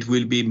pay, it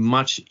will be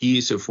much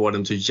easier for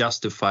them to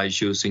justify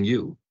choosing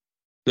you.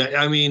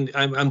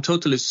 I'm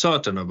totally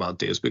certain about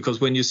this,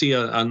 because when you see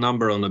a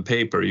number on a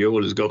paper, you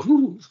always go,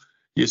 "Ooh,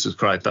 Jesus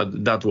Christ,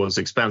 that was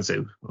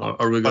expensive.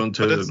 Are we going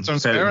to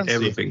pay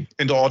everything?"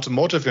 In the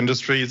automotive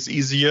industry, it's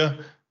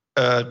easier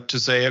to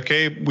say,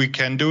 okay, we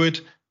can do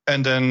it,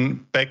 and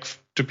then beg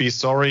to be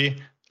sorry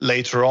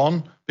later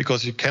on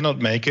because you cannot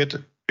make it.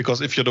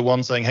 Because if you're the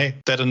one saying, hey,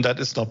 that and that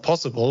is not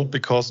possible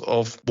because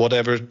of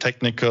whatever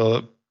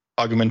technical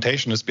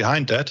argumentation is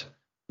behind that,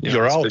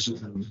 you're out.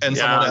 And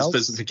someone else,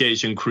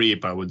 specification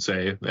creep, I would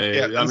say.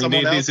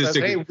 Someone else says,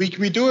 hey,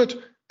 we do it.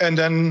 And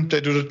then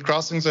they do the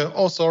crossing and say,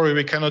 oh, sorry,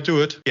 we cannot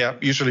do it. Yeah,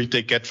 usually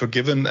they get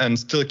forgiven and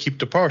still keep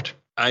the part.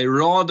 I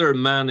rather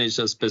manage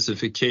a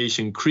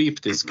specification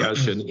creep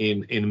discussion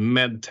in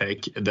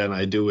medtech than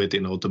I do it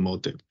in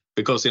automotive.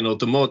 Because in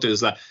automotive,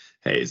 it's like,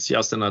 hey, it's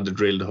just another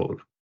drilled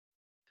hole.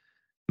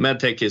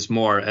 Medtech is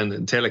more,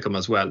 and telecom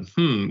as well.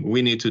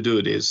 We need to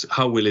do this.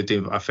 How will it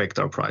affect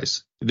our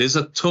price? There's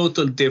a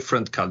total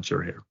different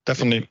culture here.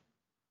 Definitely.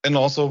 And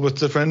also with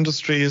different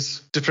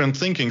industries, different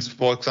thinkings.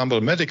 For example,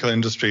 medical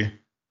industry,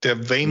 they're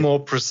way more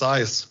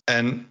precise.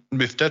 And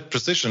with that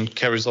precision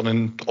carries on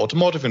in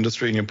automotive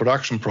industry in your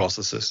production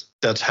processes.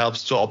 That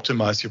helps to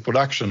optimize your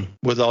production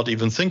without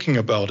even thinking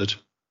about it.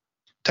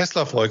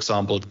 Tesla, for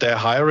example, they're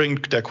hiring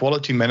their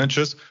quality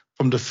managers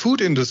from the food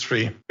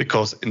industry,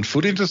 because in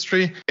food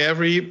industry,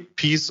 every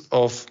piece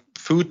of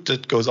food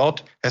that goes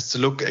out has to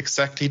look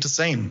exactly the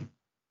same.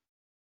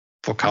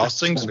 For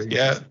castings,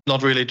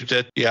 not really to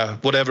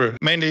that. Whatever.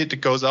 Mainly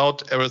it goes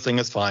out, everything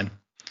is fine.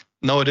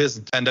 No, it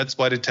isn't. And that's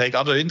why they take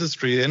other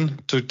industry in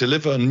to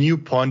deliver a new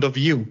point of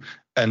view.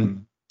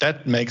 And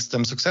that makes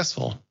them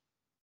successful.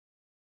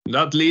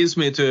 That leads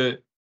me to,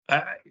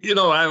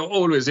 I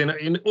always,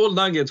 in all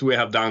Nuggets we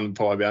have done,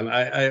 Fabian,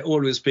 I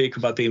always speak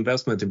about the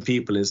investment in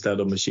people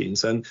instead of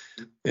machines. And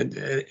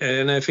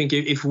I think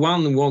if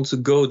one wants to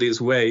go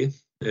this way,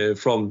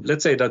 from,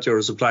 let's say that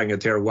you're supplying a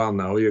tier 1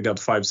 now, you got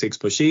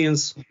 5-6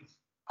 machines,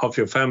 half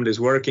your family is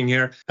working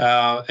here,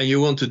 and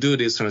you want to do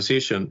this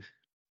transition,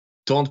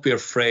 don't be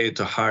afraid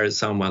to hire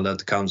someone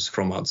that comes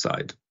from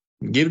outside.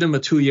 Give them a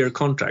 2-year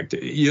contract.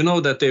 You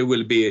know that they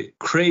will be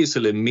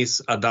crazily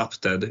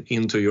misadapted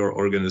into your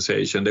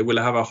organization. They will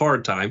have a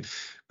hard time,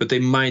 but they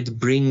might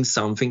bring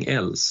something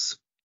else.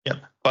 Yeah,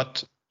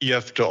 but you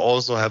have to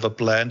also have a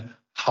plan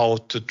how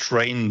to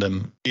train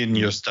them in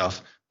your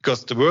stuff.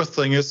 Because the worst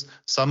thing is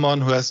someone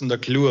who hasn't a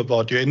clue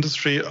about your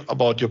industry,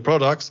 about your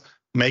products,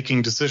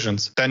 making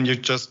decisions. Then you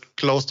just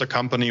close the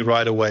company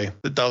right away.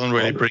 It doesn't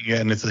really bring you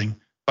anything.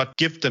 But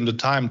give them the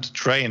time to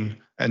train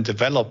and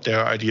develop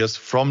their ideas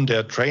from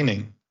their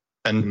training.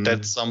 And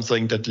that's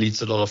something that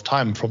leads a lot of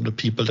time from the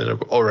people that are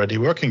already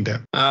working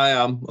there.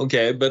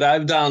 Okay, but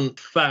I've done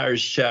fair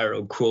share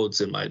of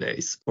quotes in my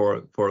days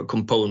for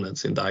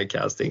components in die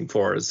casting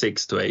for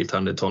 600 to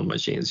 800 ton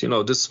machines.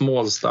 The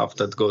small stuff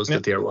that goes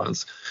to tier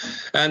 1s.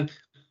 And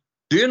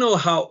do you know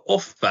how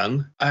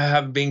often I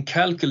have been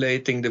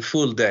calculating the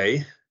full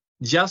day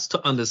just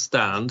to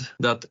understand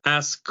that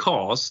as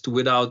cost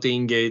without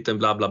ingate and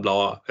blah, blah,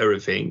 blah,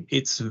 everything,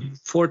 it's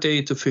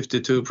 48 to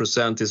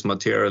 52% is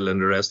material and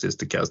the rest is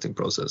the casting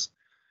process.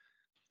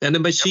 And the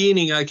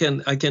machining, I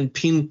can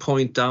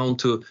pinpoint down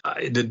to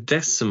the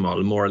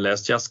decimal, more or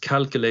less, just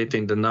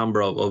calculating the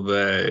number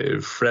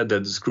of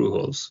threaded screw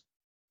holes.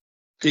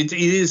 It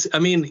is,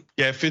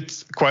 if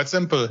it's quite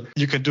simple,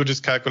 you can do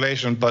this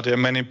calculation, but there are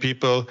many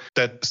people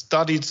that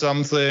studied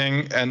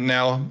something and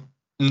now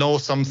know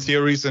some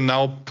theories and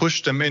now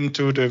push them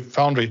into the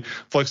foundry.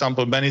 For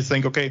example, many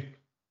think, okay,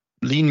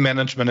 lean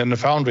management in the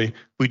foundry.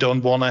 We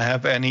don't want to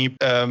have any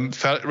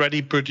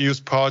ready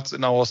produced parts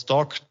in our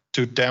stock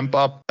to damp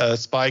up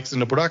spikes in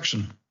the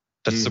production.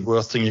 That's the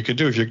worst thing you can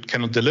do. If you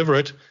cannot deliver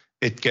it,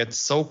 it gets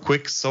so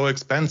quick, so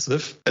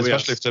expensive,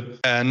 especially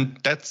and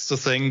that's the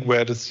thing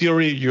where the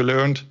theory you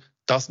learned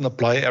doesn't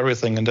apply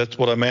everything. And that's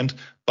what I meant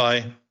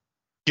by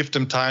give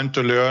them time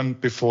to learn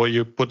before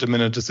you put them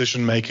in a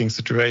decision-making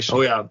situation.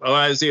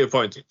 I see your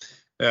point.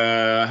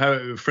 I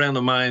have a friend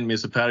of mine,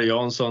 Mr. Per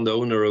Jansson, the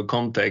owner of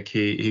Comtech,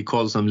 he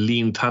calls them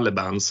lean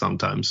Talibans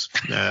sometimes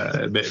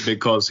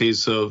because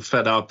he's so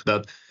fed up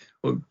that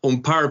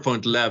on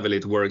PowerPoint level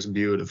it works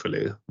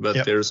beautifully,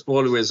 but there's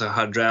always a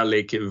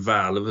hydraulic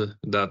valve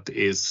that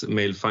is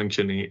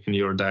malfunctioning in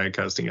your die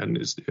casting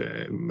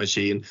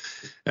machine.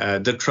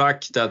 The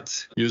truck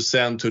that you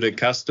send to the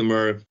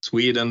customer,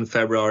 Sweden,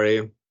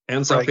 February,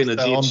 ends up in a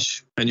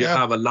ditch and you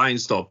have a line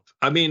stop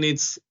I mean, you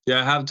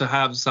have to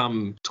have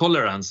some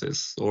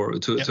tolerances or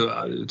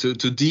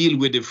to deal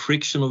with the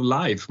friction of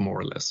life, more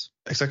or less.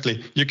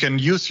 Exactly. You can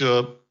use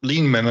your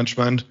lean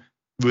management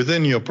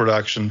within your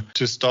production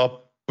to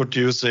stop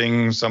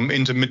producing some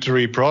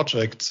intermediary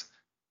projects.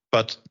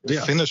 But the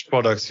finished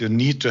products, you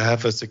need to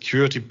have a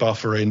security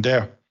buffer in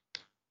there.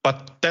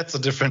 But that's a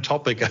different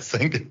topic, I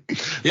think.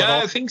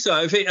 I think so.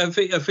 I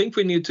think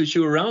we need to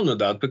chew around on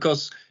that,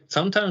 because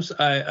sometimes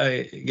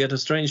I get a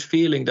strange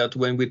feeling that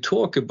when we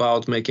talk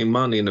about making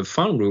money in a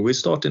foundry, we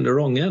start in the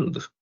wrong end.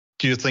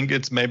 Do you think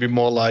it's maybe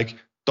more like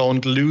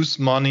don't lose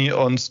money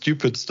on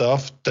stupid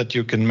stuff that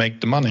you can make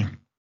the money?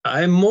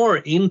 I'm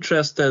more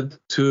interested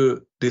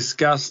to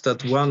discuss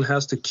that one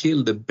has to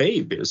kill the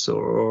babies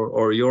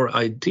or your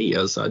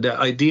ideas, the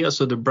ideas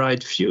of the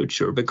bright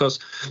future. Because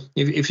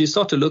if you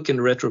start to look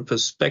in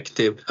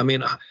retrospective, I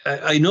mean,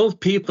 I know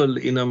people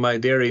in my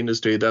dairy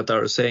industry that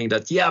are saying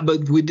that,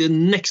 but with the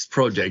next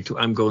project,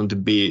 I'm going to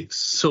be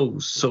so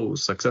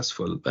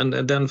successful. And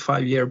then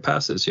 5 years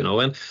passes,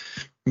 and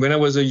when I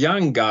was a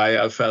young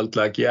guy, I felt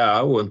like,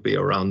 I won't be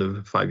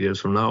around 5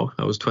 years from now.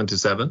 I was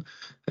 27.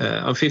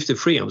 I'm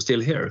 53. I'm still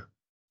here.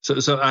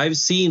 So I've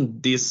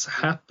seen this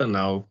happen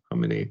now. How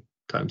many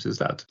times is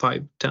that?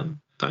 5,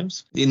 10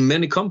 times in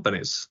many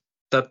companies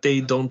that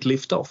they don't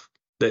lift off.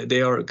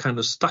 They are kind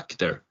of stuck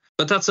there.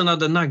 But that's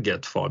another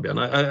nugget, Fabian.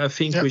 I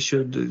think we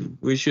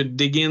should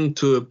dig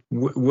into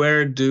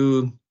where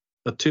do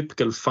a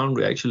typical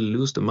foundry actually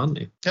lose the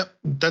money. Yeah,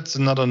 that's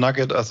another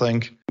nugget. I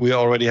think we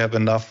already have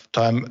enough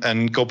time,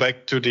 and go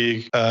back to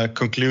the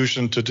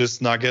conclusion to this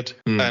nugget.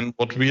 And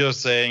what we are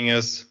saying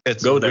is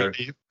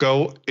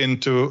go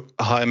into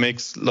high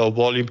mix, low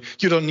volume.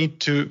 You don't need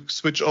to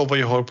switch over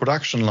your whole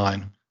production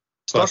line.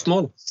 Start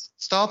small.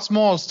 Start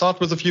small.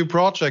 Start with a few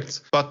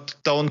projects, but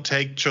don't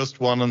take just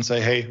one and say,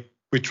 hey,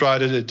 we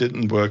tried it, it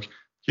didn't work.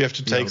 You have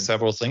to take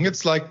several things.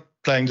 It's like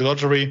playing the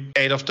lottery.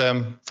 8 of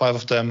them, 5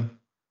 of them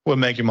will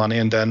make you money,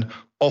 and then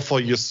offer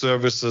your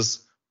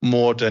services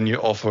more than you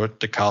offer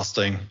the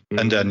casting.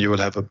 And then you will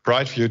have a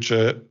bright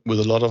future with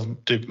a lot of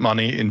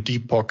money in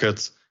deep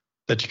pockets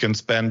that you can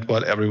spend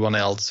while everyone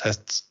else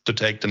has to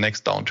take the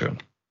next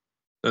downturn.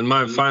 And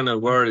my final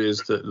word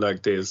is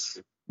like this.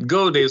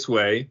 Go this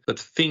way, but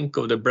think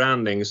of the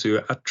branding so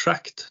you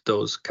attract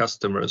those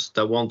customers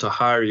that want to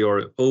hire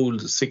your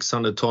old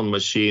 600-ton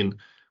machine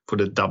for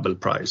the double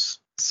price.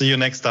 See you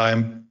next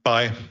time.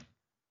 Bye.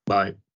 Bye.